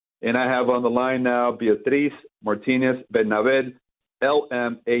And I have on the line now Beatriz Martinez-Penalver,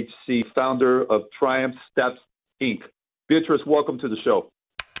 LMHC, founder of Triumph Steps, Inc. Beatriz, welcome to the show.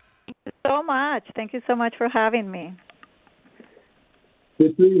 Thank you so much. Thank you so much for having me.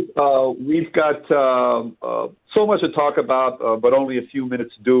 Beatriz, we've got so much to talk about, but only a few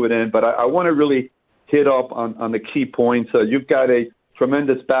minutes to do it in. But I want to really hit up on the key points. You've got a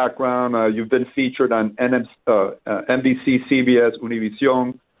tremendous background. You've been featured on NBC, CBS,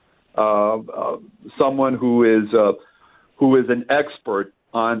 Univision. Someone who is an expert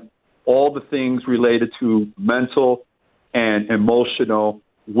on all the things related to mental and emotional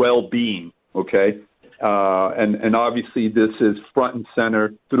well-being. Okay, and obviously this is front and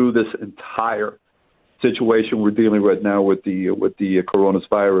center through this entire situation we're dealing with now with the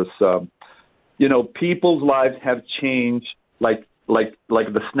coronavirus. People's lives have changed like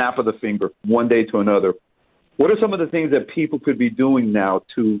the snap of the finger, one day to another. What are some of the things that people could be doing now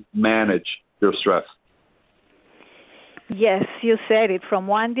to manage their stress? Yes, you said it. From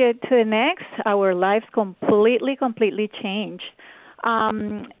one day to the next, our lives completely changed.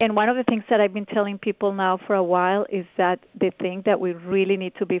 And one of the things that I've been telling people now for a while is that the thing that we really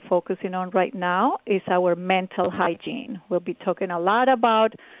need to be focusing on right now is our mental hygiene. We'll be talking a lot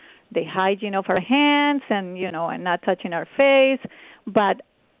about the hygiene of our hands and not touching our face, but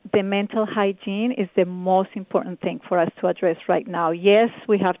the mental hygiene is the most important thing for us to address right now. Yes,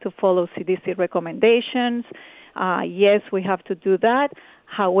 we have to follow CDC recommendations. Yes, we have to do that.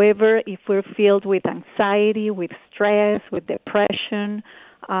 However, if we're filled with anxiety, with stress, with depression,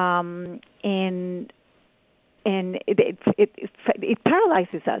 and it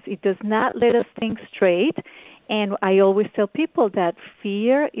paralyzes us. It does not let us think straight. And I always tell people that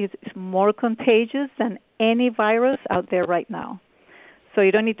fear is more contagious than any virus out there right now. So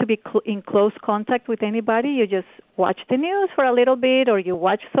you don't need to be in close contact with anybody. You just watch the news for a little bit, or you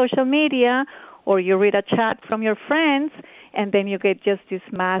watch social media, or you read a chat from your friends, and then you get just this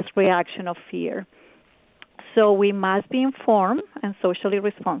mass reaction of fear. So we must be informed and socially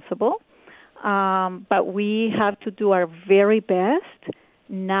responsible, but we have to do our very best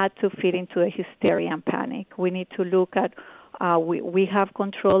not to fit into a hysteria and panic. We need to look at we have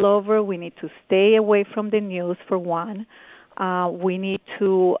control over. We need to stay away from the news, for one. We need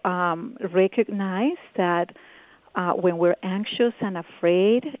to recognize that when we're anxious and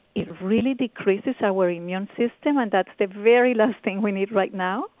afraid, it really decreases our immune system, and that's the very last thing we need right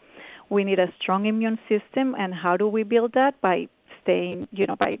now. We need a strong immune system, and how do we build that? By staying,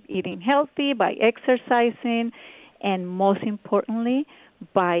 by eating healthy, by exercising, and most importantly,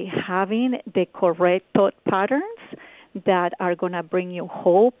 by having the correct thought patterns that are going to bring you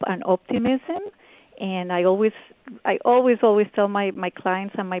hope and optimism. And I always tell my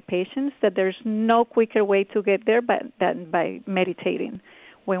clients and my patients that there's no quicker way to get there than by meditating.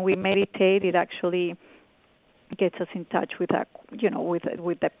 When we meditate, it actually gets us in touch with that,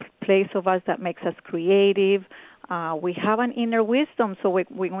 with the place of us that makes us creative. We have an inner wisdom, so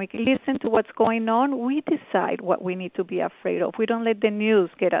when we listen to what's going on, we decide what we need to be afraid of. We don't let the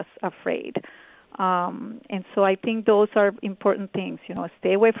news get us afraid. And so I think those are important things.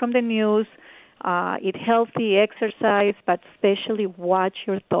 Stay away from the news. Eat healthy, exercise, but especially watch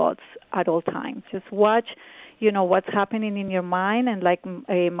your thoughts at all times. Just watch, what's happening in your mind. And like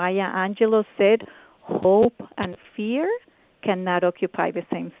Maya Angelou said, hope and fear cannot occupy the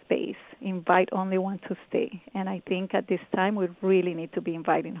same space. Invite only one to stay. And I think at this time we really need to be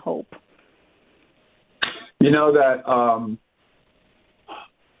inviting hope. That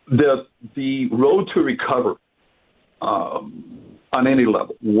the road to recover on any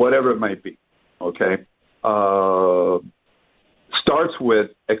level, whatever it might be, okay, starts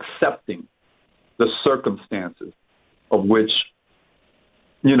with accepting the circumstances of which,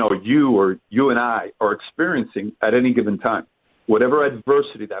 you and I are experiencing at any given time. Whatever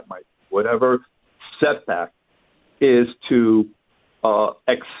adversity that might be, whatever setback, is to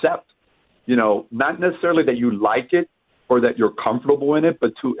accept, not necessarily that you like it or that you're comfortable in it,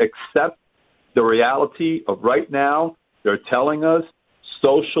 but to accept the reality of right now. They're telling us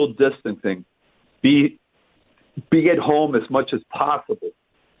social distancing. Be at home as much as possible,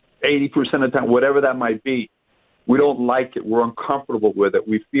 80% of the time, whatever that might be. We don't like it. We're uncomfortable with it.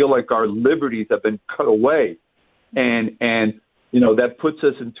 We feel like our liberties have been cut away. And that puts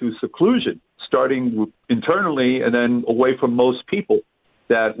us into seclusion, starting internally and then away from most people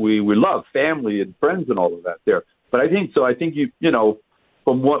that we love, family and friends and all of that there. But I think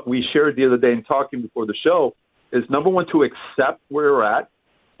from what we shared the other day and talking before the show, is number one, to accept where we're at,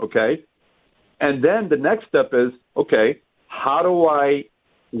 okay? And then the next step is, okay, how do I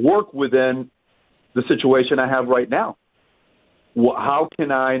work within the situation I have right now? How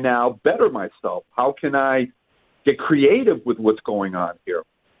can I now better myself? How can I get creative with what's going on here?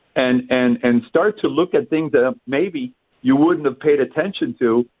 And start to look at things that maybe you wouldn't have paid attention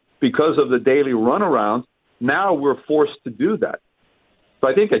to because of the daily runaround. Now we're forced to do that. So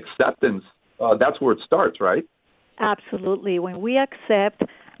I think acceptance, that's where it starts, right? Absolutely. When we accept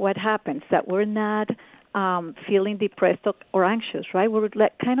what happens, that we're not feeling depressed or anxious, right? We're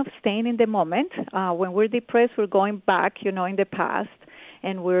kind of staying in the moment. When we're depressed, we're going back, in the past,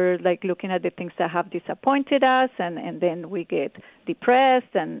 and we're looking at the things that have disappointed us, and then we get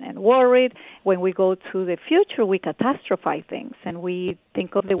depressed and worried. When we go to the future, we catastrophize things, and we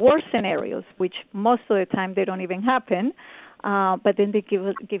think of the worst scenarios, which most of the time they don't even happen. But then they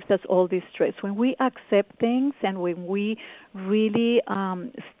gives us all this stress. When we accept things and when we really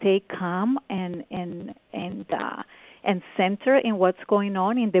stay calm and center in what's going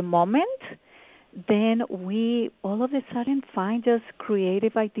on in the moment, then we all of a sudden find just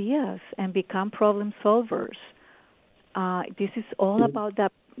creative ideas and become problem solvers. This is all about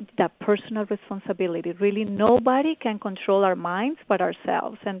that personal responsibility. Really, nobody can control our minds but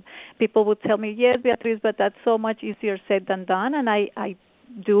ourselves. And people would tell me, yes, Beatriz, but that's so much easier said than done. And I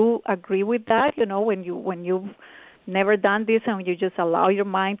do agree with that. When you've never done this and you just allow your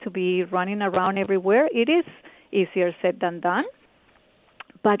mind to be running around everywhere, it is easier said than done.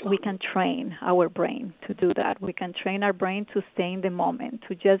 But we can train our brain to do that. We can train our brain to stay in the moment,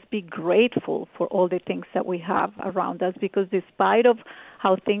 to just be grateful for all the things that we have around us, because despite of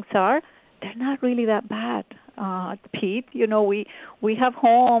how things are, they're not really that bad, Pete. We have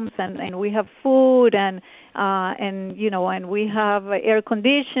homes and we have food and we have air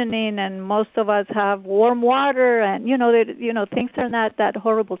conditioning, and most of us have warm water, and things are not that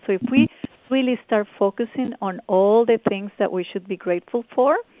horrible. So if we really start focusing on all the things that we should be grateful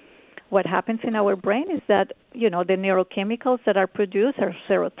for, what happens in our brain is that, the neurochemicals that are produced are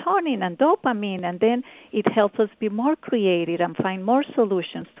serotonin and dopamine, and then it helps us be more creative and find more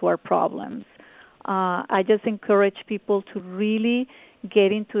solutions to our problems. I just encourage people to really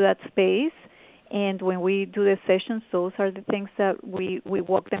get into that space, and when we do the sessions, those are the things that we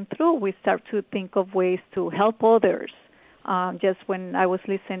walk them through. We start to think of ways to help others. Just when I was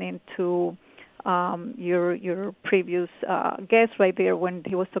listening to your previous guest right there, when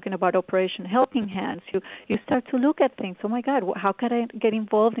he was talking about Operation Helping Hands, you start to look at things. Oh my God, how can I get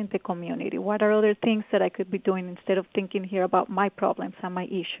involved in the community? What are other things that I could be doing instead of thinking here about my problems and my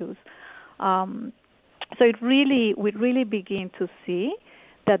issues? So we really begin to see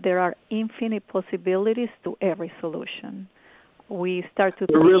that there are infinite possibilities to every solution. We start to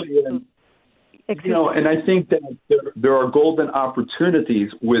and I think that there are golden opportunities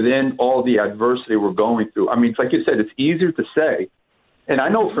within all the adversity we're going through. I mean, it's like you said, it's easier to say. And I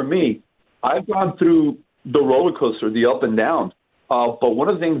know for me, I've gone through the roller coaster, the up and down. But one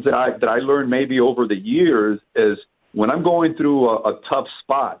of the things that I learned maybe over the years is when I'm going through a tough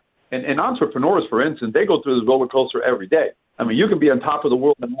spot, and entrepreneurs, for instance, they go through this roller coaster every day. I mean, you can be on top of the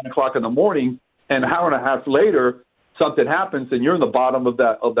world at 9 o'clock in the morning, and an hour and a half later, something happens, and you're in the bottom of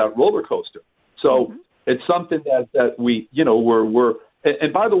that roller coaster. So it's something that we, we're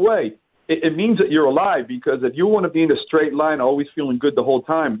and by the way, it means that you're alive, because if you want to be in a straight line, always feeling good the whole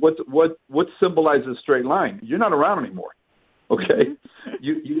time, what symbolizes a straight line? You're not around anymore. Okay.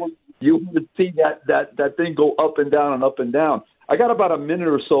 You want to see that thing go up and down and up and down. I got about a minute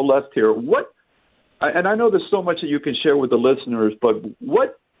or so left here. And I know there's so much that you can share with the listeners, but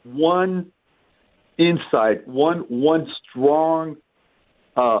what one insight, one strong,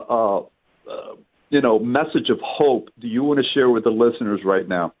 message of hope do you want to share with the listeners right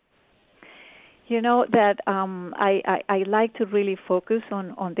now? That I like to really focus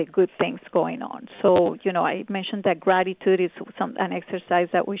on the good things going on. So, I mentioned that gratitude is an exercise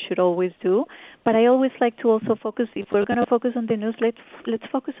that we should always do, but I always like to also focus. If we're going to focus on the news, let's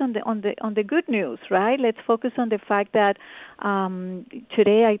focus on the good news, right? Let's focus on the fact that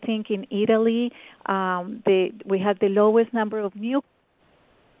today, I think in Italy, we had the lowest number of new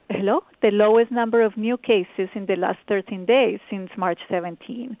cases in the last 13 days since March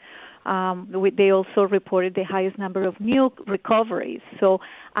 17. They also reported the highest number of new recoveries. So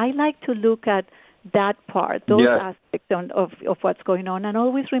I like to look at that part, those aspects of what's going on, and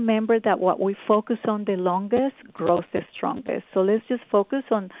always remember that what we focus on the longest grows the strongest. So let's just focus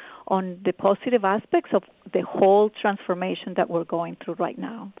on the positive aspects of the whole transformation that we're going through right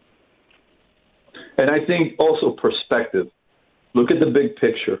now. And I think also perspective. Look at the big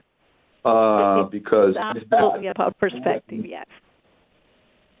picture, because it's absolutely about perspective. Yes.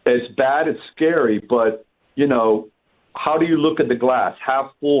 It's bad, it's scary, but, how do you look at the glass,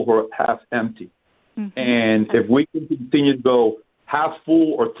 half full or half empty? Mm-hmm. And if we can continue to go half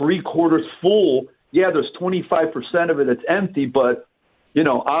full or three-quarters full, yeah, there's 25% of it that's empty, but, you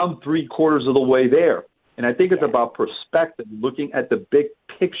know, I'm three-quarters of the way there. And I think it's about perspective, looking at the big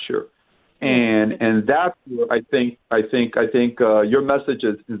picture. And that's where I think your message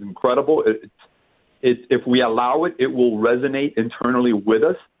is incredible. If we allow it, it will resonate internally with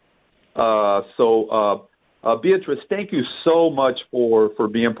us. So Beatriz, thank you so much for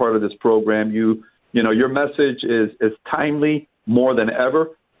being part of this program. You know, your message is timely more than ever.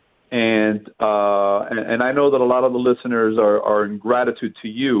 And I know that a lot of the listeners are in gratitude to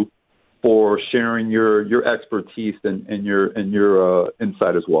you for sharing your expertise and your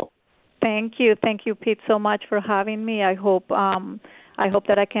insight as well. Thank you, Pete, so much for having me. I hope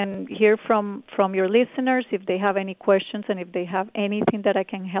that I can hear from your listeners if they have any questions and if they have anything that I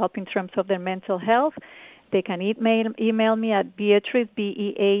can help in terms of their mental health. They can email me at Beatriz,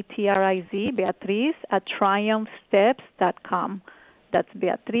 Beatriz, Beatriz at triumphsteps.com. That's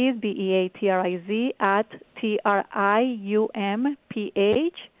Beatriz, Beatriz at triumphsteps.com.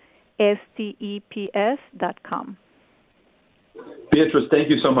 Beatriz, thank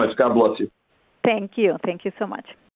you so much. God bless you. Thank you. Thank you so much.